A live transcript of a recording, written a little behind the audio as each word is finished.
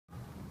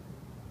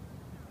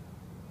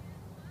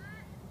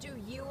Do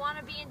you want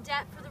to be in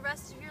debt for the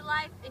rest of your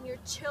life and your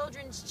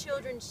children's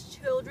children's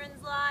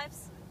children's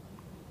lives?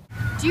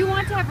 Do you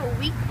want to have a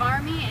weak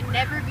army and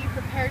never be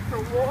prepared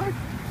for war?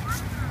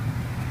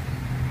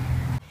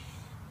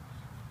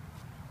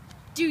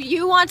 Do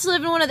you want to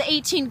live in one of the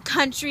 18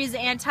 countries the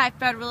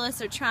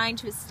anti-federalists are trying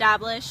to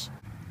establish?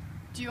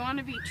 Do you want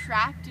to be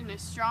trapped in a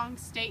strong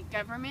state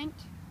government?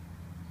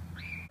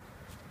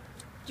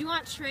 Do you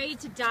want trade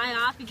to die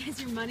off because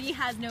your money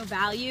has no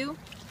value?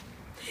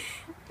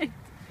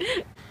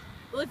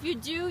 Well, if you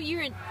do,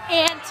 you're an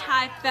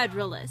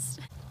anti-federalist.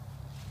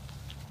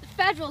 The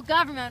federal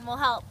government will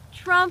help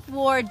trump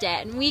war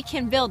debt, and we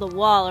can build a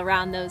wall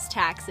around those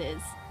taxes.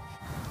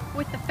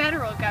 With the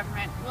federal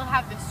government, we'll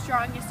have the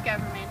strongest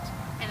government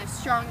and the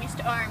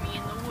strongest army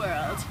in the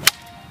world.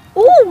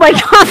 Oh my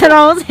god, that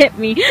almost hit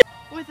me.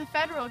 With the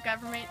federal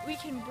government, we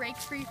can break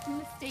free from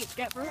the state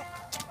government.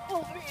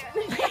 Oh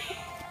man.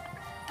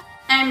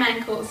 I'm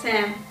Uncle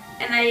Sam,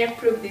 and I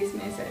approve this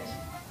message.